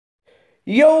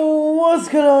Yo, what's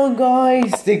going on,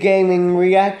 guys? The Gaming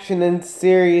Reaction and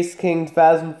Serious King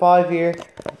 2005 here,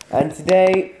 and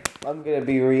today I'm going to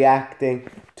be reacting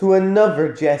to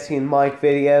another Jessie and Mike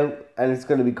video, and it's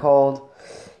going to be called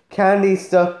Candy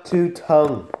Stuck to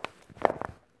Tongue.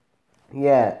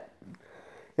 Yeah,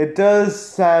 it does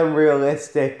sound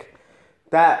realistic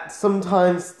that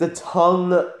sometimes the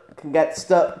tongue can get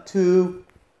stuck to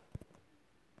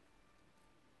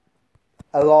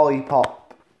a lollipop,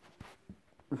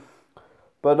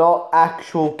 but not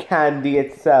actual candy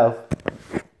itself,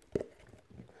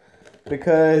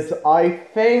 because I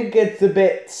think it's a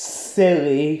bit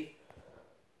silly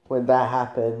when that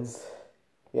happens.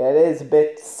 Yeah, it is a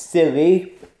bit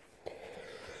silly.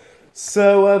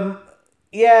 So,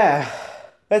 yeah,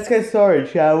 let's get started,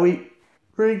 shall we?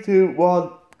 3, 2, 1,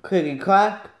 click and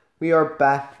clack, we are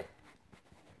back.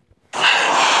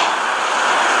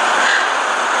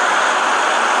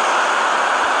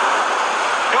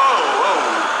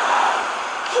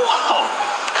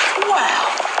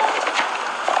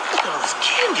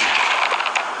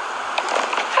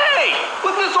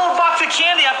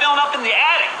 Candy I found up in the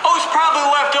attic. Oh, it's probably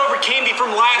leftover candy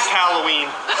from last Halloween.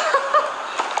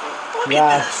 Look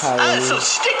at this. It's so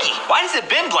sticky. Why does it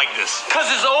bend like this?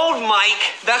 Because it's old, Mike.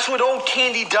 That's what old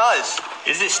candy does.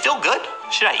 Is it still good?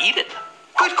 Should I eat it?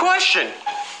 Good question.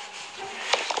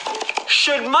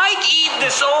 Should Mike eat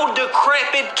this old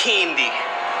decrepit candy?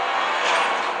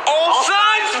 All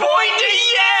signs point to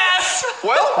yes!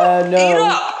 Well, no. Eat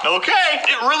up. Okay.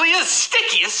 It really is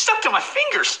sticky. It's stuck to my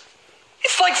fingers.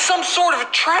 It's like some sort of a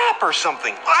trap or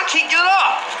something. I can't get it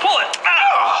off. Pull it.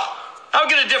 I'll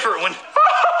get a different one.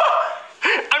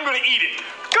 I'm gonna eat it.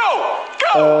 Go!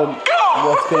 Go! Go!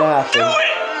 What's gonna happen? Do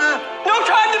it! No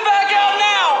time to back out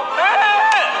now!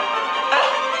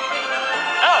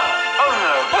 Oh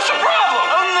no. What's the problem?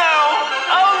 Oh no!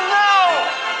 Oh no!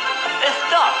 It's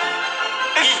stuck.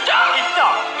 It's stuck! It's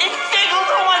stuck. It stickled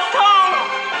to my tongue!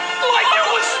 Like it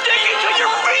was sticking to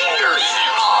your fingers!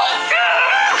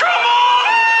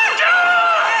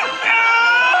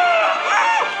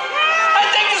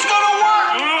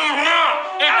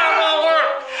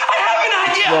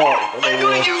 I'm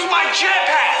gonna use my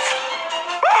jetpack!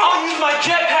 I'll use my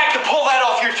jetpack to pull that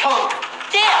off your tongue.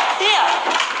 Yeah.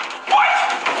 What?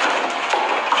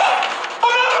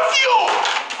 I'm out of fuel!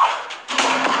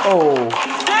 Oh.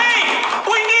 Hey!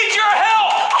 We need your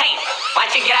help! Hey, why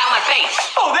don't you get out of my face?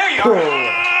 Oh, there you are.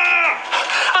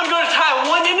 I'm gonna tie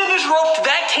one end of this rope to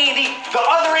that candy, the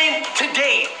other end to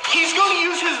Dave. He's gonna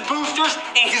use his boosters,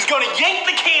 and he's gonna yank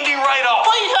the candy right off.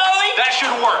 Please hurry! That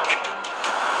should work.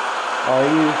 Are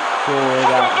you sure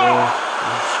that will?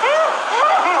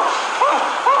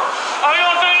 I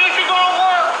don't think this is gonna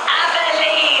work. I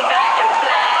believe I can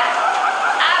fly.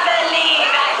 I believe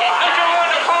I can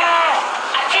fly.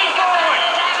 I can't go on it.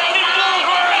 I may not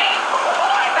believe.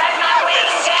 But my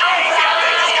wings can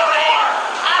fly away.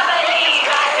 I believe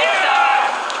I can soar.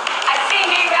 I see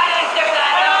me running through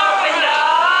that open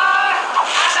door.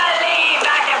 I believe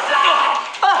I can fly.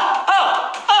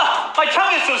 My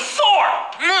tongue is so sore.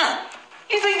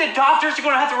 You think the doctors are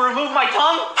going to have to remove my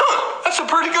tongue? That's a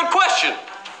pretty good question.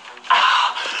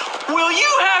 Will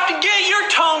you have to get your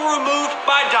tongue removed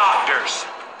by doctors?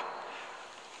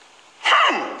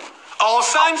 All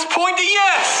signs point to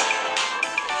yes.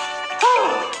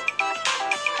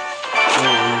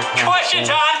 Question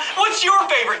time. What's your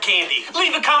favorite candy?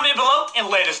 Leave a comment below and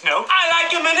let us know. I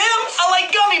like M&M's. I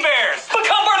like gummy bears.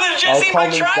 Become part of the Jessie by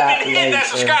tribe and hit that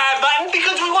subscribe button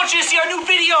because we want you to see our new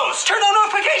videos. Turn on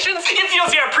notifications if you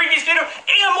don't see our previous video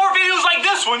and more videos like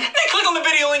this one. Then click on the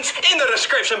video links in the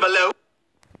description below.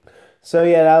 So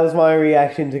yeah, that was my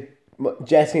reaction to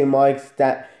Jessie and Mike's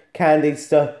candy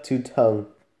stuck to tongue.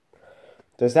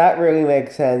 Does that really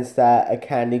make sense that a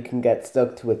candy can get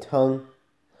stuck to a tongue?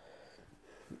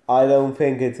 I don't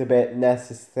think it's a bit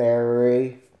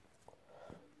necessary.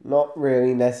 Not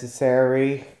really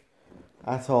necessary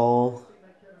at all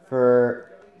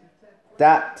for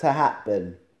that to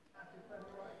happen.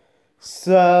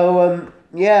 So,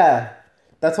 yeah.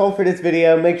 That's all for this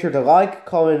video. Make sure to like,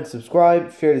 comment,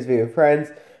 subscribe, share this video with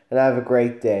friends, and have a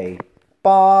great day.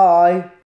 Bye!